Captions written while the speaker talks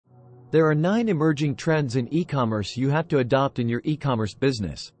There are 9 emerging trends in e-commerce you have to adopt in your e-commerce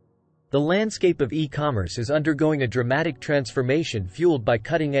business. The landscape of e-commerce is undergoing a dramatic transformation fueled by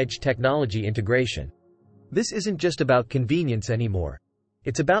cutting-edge technology integration. This isn't just about convenience anymore.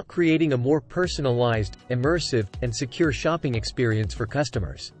 It's about creating a more personalized, immersive, and secure shopping experience for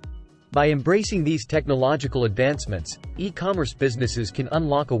customers. By embracing these technological advancements, e-commerce businesses can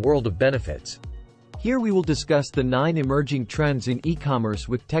unlock a world of benefits. Here we will discuss the 9 emerging trends in e-commerce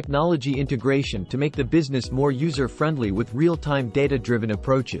with technology integration to make the business more user-friendly with real-time data-driven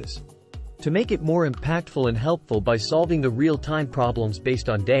approaches. To make it more impactful and helpful by solving the real-time problems based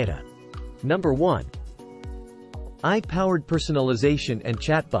on data. Number 1. AI-powered personalization and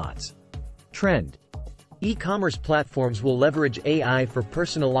chatbots. Trend. E-commerce platforms will leverage AI for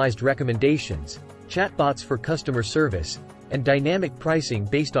personalized recommendations, chatbots for customer service, and dynamic pricing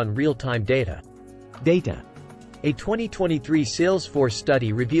based on real-time data. Data. A 2023 Salesforce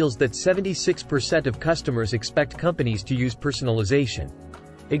study reveals that 76% of customers expect companies to use personalization.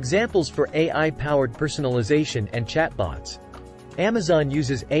 Examples for AI-powered personalization and chatbots. Amazon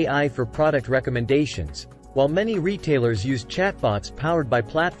uses AI for product recommendations, while many retailers use chatbots powered by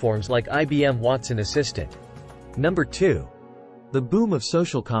platforms like IBM Watson Assistant. Number 2. The boom of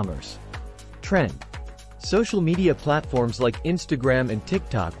social commerce. Trend. Social media platforms like Instagram and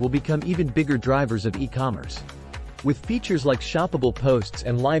TikTok will become even bigger drivers of e-commerce, with features like shoppable posts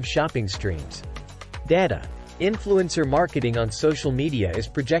and live shopping streams. Data. Influencer marketing on social media is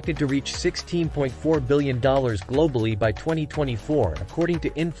projected to reach $16.4 billion globally by 2024 according to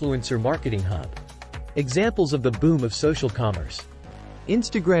Influencer Marketing Hub. Examples of the boom of social commerce.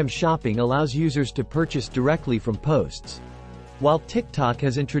 Instagram shopping allows users to purchase directly from posts, while TikTok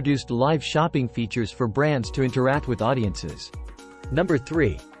has introduced live shopping features for brands to interact with audiences. Number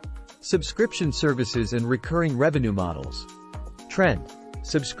 3. Subscription services and recurring revenue models. Trend.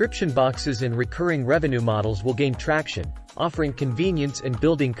 Subscription boxes and recurring revenue models will gain traction, offering convenience and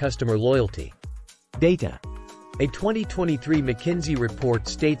building customer loyalty. Data. A 2023 McKinsey report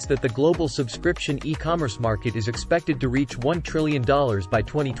states that the global subscription e-commerce market is expected to reach $1 trillion by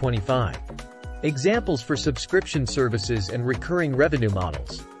 2025. Examples for subscription services and recurring revenue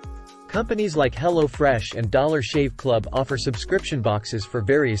models. Companies like HelloFresh and Dollar Shave Club offer subscription boxes for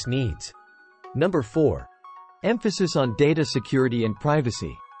various needs. Number 4. Emphasis on data security and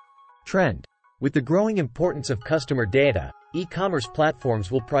privacy. Trend. With the growing importance of customer data, e-commerce platforms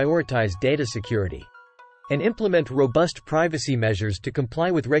will prioritize data security and implement robust privacy measures to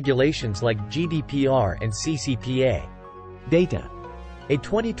comply with regulations like GDPR and CCPA. Data. A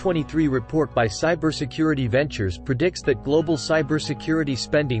 2023 report by Cybersecurity Ventures predicts that global cybersecurity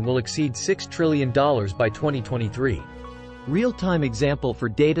spending will exceed $6 trillion by 2023. Real-time example for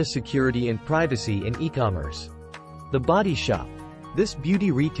data security and privacy in e-commerce. The Body Shop. This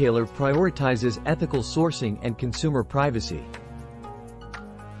beauty retailer prioritizes ethical sourcing and consumer privacy.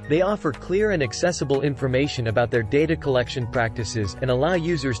 They offer clear and accessible information about their data collection practices and allow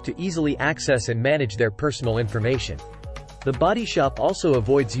users to easily access and manage their personal information. The Body Shop also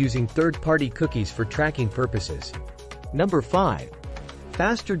avoids using third-party cookies for tracking purposes. Number 5.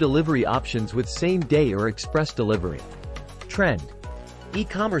 Faster delivery options with same-day or express delivery. Trend.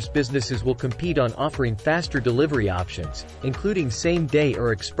 E-commerce businesses will compete on offering faster delivery options, including same-day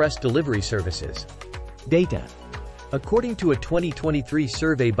or express delivery services. Data. According to a 2023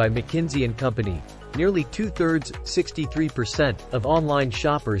 survey by McKinsey & Company, nearly two-thirds, 63%, of online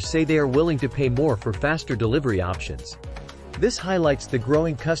shoppers say they are willing to pay more for faster delivery options. This highlights the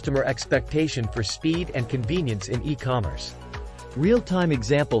growing customer expectation for speed and convenience in e-commerce. Real-time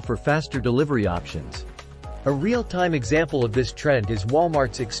example for faster delivery options. A real-time example of this trend is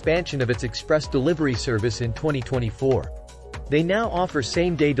Walmart's expansion of its express delivery service in 2024. They now offer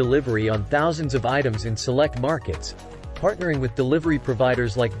same-day delivery on thousands of items in select markets, partnering with delivery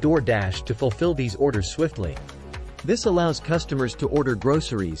providers like DoorDash to fulfill these orders swiftly. This allows customers to order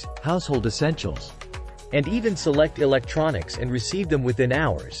groceries, household essentials, and even select electronics and receive them within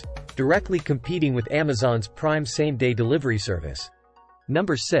hours, directly competing with Amazon's Prime same-day delivery service.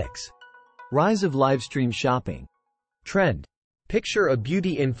 Number 6. Rise of livestream shopping. Trend. Picture a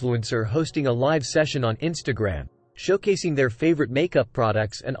beauty influencer hosting a live session on Instagram, showcasing their favorite makeup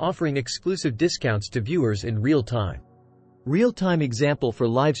products and offering exclusive discounts to viewers in real time. Real-time example for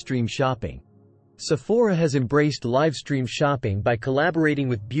livestream shopping. Sephora has embraced livestream shopping by collaborating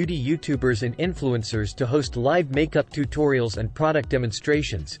with beauty YouTubers and influencers to host live makeup tutorials and product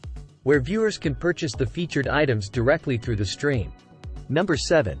demonstrations, where viewers can purchase the featured items directly through the stream. Number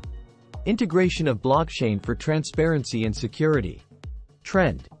 7. Integration of blockchain for transparency and security.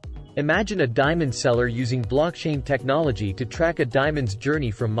 Trend. Imagine a diamond seller using blockchain technology to track a diamond's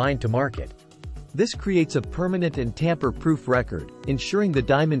journey from mine to market. This creates a permanent and tamper-proof record, ensuring the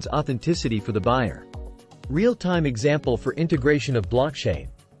diamond's authenticity for the buyer. Real-time example for integration of blockchain.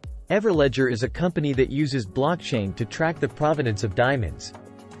 Everledger is a company that uses blockchain to track the provenance of diamonds.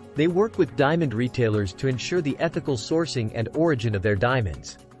 They work with diamond retailers to ensure the ethical sourcing and origin of their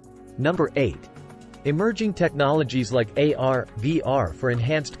diamonds. Number 8. Emerging technologies like AR, VR for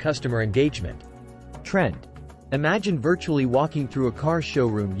enhanced customer engagement. Trend. Imagine virtually walking through a car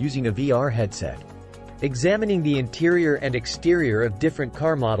showroom using a VR headset. Examining the interior and exterior of different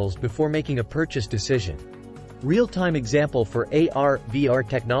car models before making a purchase decision. Real-time example for AR, VR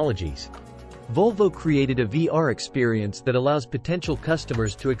technologies. Volvo created a VR experience that allows potential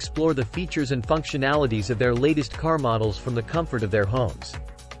customers to explore the features and functionalities of their latest car models from the comfort of their homes.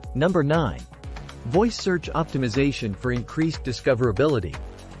 Number 9. Voice search optimization for increased discoverability.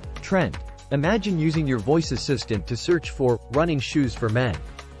 Trend. Imagine using your voice assistant to search for running shoes for men.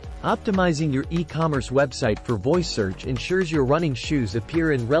 Optimizing your e-commerce website for voice search ensures your running shoes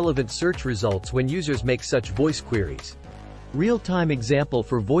appear in relevant search results when users make such voice queries. Real-time example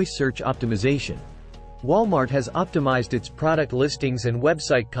for voice search optimization. Walmart has optimized its product listings and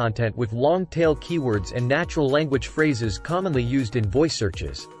website content with long-tail keywords and natural language phrases commonly used in voice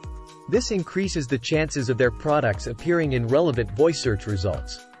searches. This increases the chances of their products appearing in relevant voice search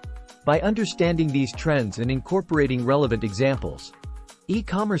results. By understanding these trends and incorporating relevant examples,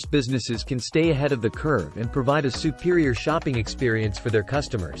 e-commerce businesses can stay ahead of the curve and provide a superior shopping experience for their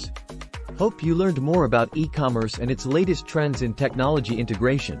customers. Hope you learned more about e-commerce and its latest trends in technology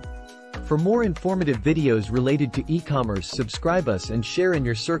integration. For more informative videos related to e-commerce, subscribe us and share in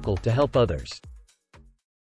your circle to help others.